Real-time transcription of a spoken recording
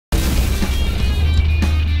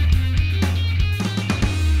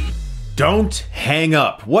Don't hang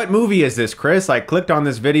up. What movie is this, Chris? I clicked on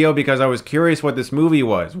this video because I was curious what this movie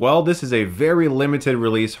was. Well, this is a very limited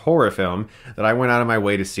release horror film that I went out of my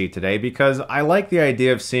way to see today because I like the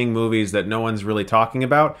idea of seeing movies that no one's really talking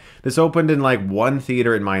about. This opened in like one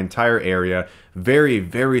theater in my entire area. Very,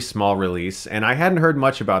 very small release, and I hadn't heard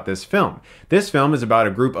much about this film. This film is about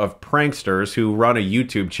a group of pranksters who run a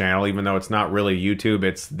YouTube channel, even though it's not really YouTube,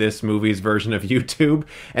 it's this movie's version of YouTube,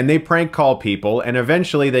 and they prank call people, and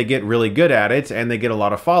eventually they get really good at it, and they get a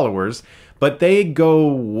lot of followers, but they go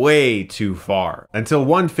way too far. Until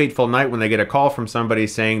one fateful night when they get a call from somebody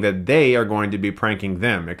saying that they are going to be pranking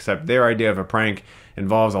them, except their idea of a prank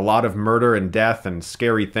involves a lot of murder and death and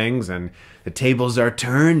scary things, and the tables are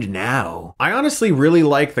turned now. I honestly really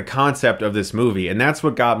like the concept of this movie, and that's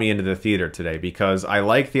what got me into the theater today, because I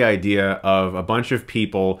like the idea of a bunch of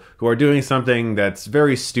people who are doing something that's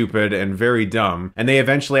very stupid and very dumb, and they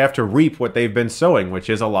eventually have to reap what they've been sowing, which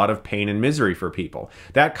is a lot of pain and misery for people.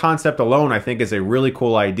 That concept alone, I think, is a really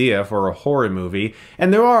cool idea for a horror movie,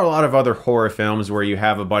 and there are a lot of other horror films where you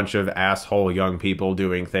have a bunch of asshole young people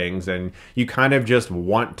doing things, and you kind of just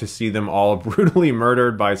want to see them all brutally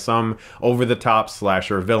murdered by some over-the-top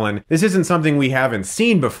slasher villain. This isn't something we haven't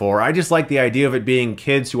seen before. I just like the idea of it being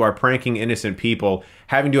kids who are pranking innocent people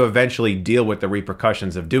having to eventually deal with the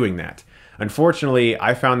repercussions of doing that. Unfortunately,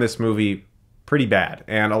 I found this movie pretty bad,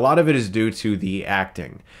 and a lot of it is due to the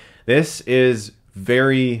acting. This is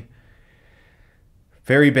very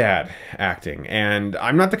bad acting, and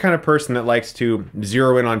I'm not the kind of person that likes to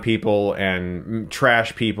zero in on people and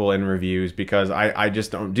trash people in reviews, because I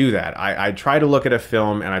just don't do that. I try to look at a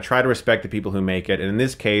film and I try to respect the people who make it, and in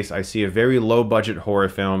this case I see a very low budget horror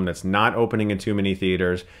film that's not opening in too many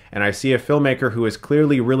theaters, and I see a filmmaker who is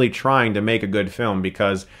clearly really trying to make a good film,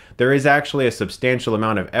 because there is actually a substantial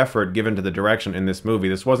amount of effort given to the direction in this movie.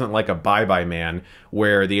 This wasn't like a Bye Bye Man,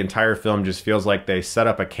 where the entire film just feels like they set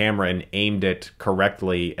up a camera and aimed it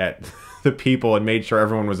correctly at the people and made sure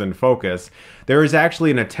everyone was in focus. There is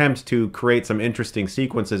actually an attempt to create some interesting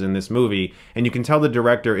sequences in this movie, and you can tell the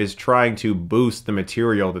director is trying to boost the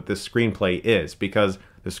material that this screenplay is, because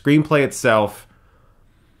the screenplay itself...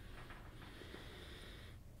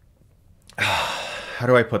 How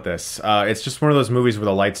do I put this? It's just one of those movies where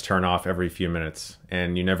the lights turn off every few minutes,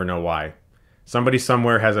 and you never know why. Somebody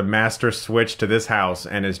somewhere has a master switch to this house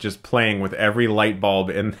and is just playing with every light bulb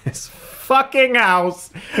in this fucking house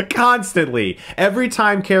constantly. Every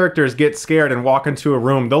time characters get scared and walk into a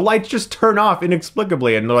room, the lights just turn off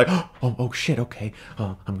inexplicably, and they're like, oh shit, okay.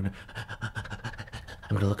 I'm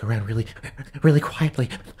gonna look around really quietly.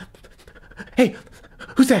 Hey,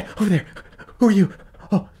 who's that over there? Who are you?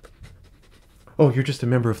 Oh, you're just a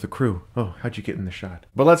member of the crew. Oh, how'd you get in the shot?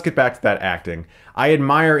 But let's get back to that acting. I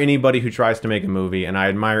admire anybody who tries to make a movie, and I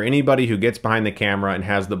admire anybody who gets behind the camera and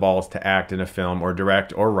has the balls to act in a film or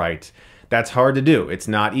direct or write. That's hard to do. It's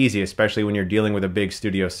not easy, especially when you're dealing with a big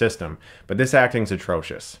studio system. But this acting's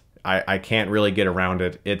atrocious. I can't really get around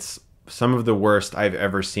it. It's some of the worst I've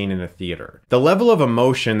ever seen in a theater. The level of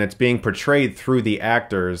emotion that's being portrayed through the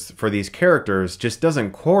actors for these characters just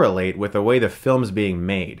doesn't correlate with the way the film's being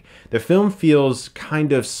made. The film feels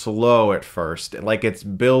kind of slow at first, like it's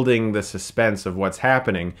building the suspense of what's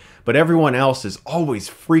happening, but everyone else is always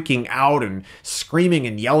freaking out and screaming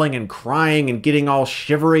and yelling and crying and getting all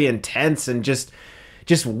shivery and tense and just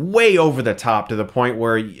way over the top, to the point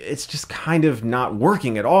where it's just kind of not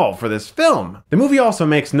working at all for this film. The movie also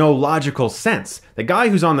makes no logical sense. The guy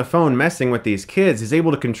who's on the phone messing with these kids is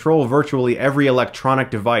able to control virtually every electronic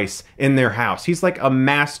device in their house. He's like a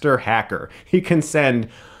master hacker. He can send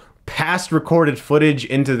past recorded footage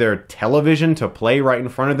into their television to play right in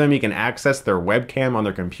front of them. He can access their webcam on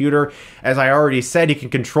their computer. As I already said, he can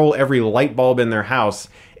control every light bulb in their house.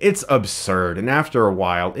 It's absurd, and after a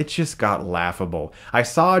while, it just got laughable. I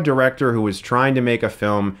saw a director who was trying to make a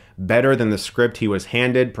film better than the script he was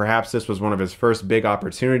handed. Perhaps this was one of his first big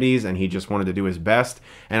opportunities, and he just wanted to do his best,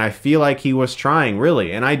 and I feel like he was trying,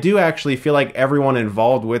 really. And I do actually feel like everyone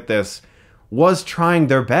involved with this was trying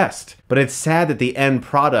their best. But it's sad that the end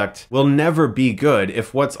product will never be good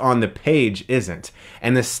if what's on the page isn't.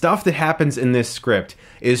 And the stuff that happens in this script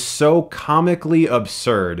is so comically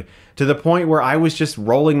absurd, to the point where I was just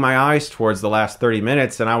rolling my eyes towards the last 30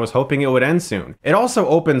 minutes and I was hoping it would end soon. It also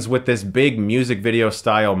opens with this big music video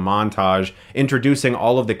style montage introducing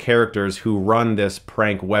all of the characters who run this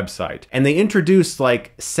prank website. And they introduce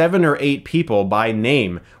like 7 or 8 people by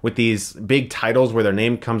name with these big titles where their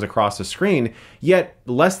name comes across the screen, yet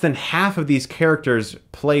less than half of these characters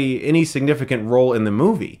play any significant role in the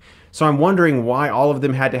movie. So I'm wondering why all of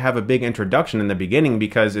them had to have a big introduction in the beginning,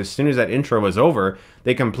 because as soon as that intro was over,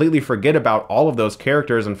 they completely forget about all of those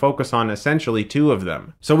characters and focus on essentially 2 of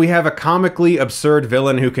them. So we have a comically absurd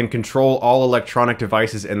villain who can control all electronic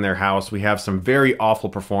devices in their house. We have some very awful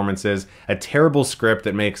performances, a terrible script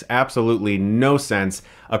that makes absolutely no sense,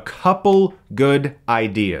 a couple good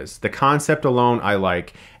ideas. The concept alone I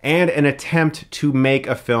like, and an attempt to make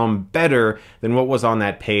a film better than what was on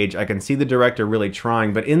that page. I can see the director really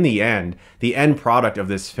trying, but in the end product of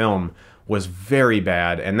this film was very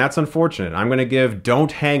bad, and that's unfortunate. I'm going to give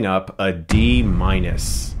Don't Hang Up a D-.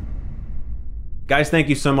 Guys, thank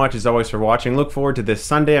you so much as always for watching. Look forward to this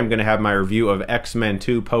Sunday. I'm going to have my review of X-Men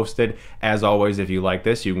 2 posted. As always, if you like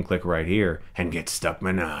this, you can click right here and get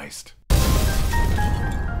Stuckmanized.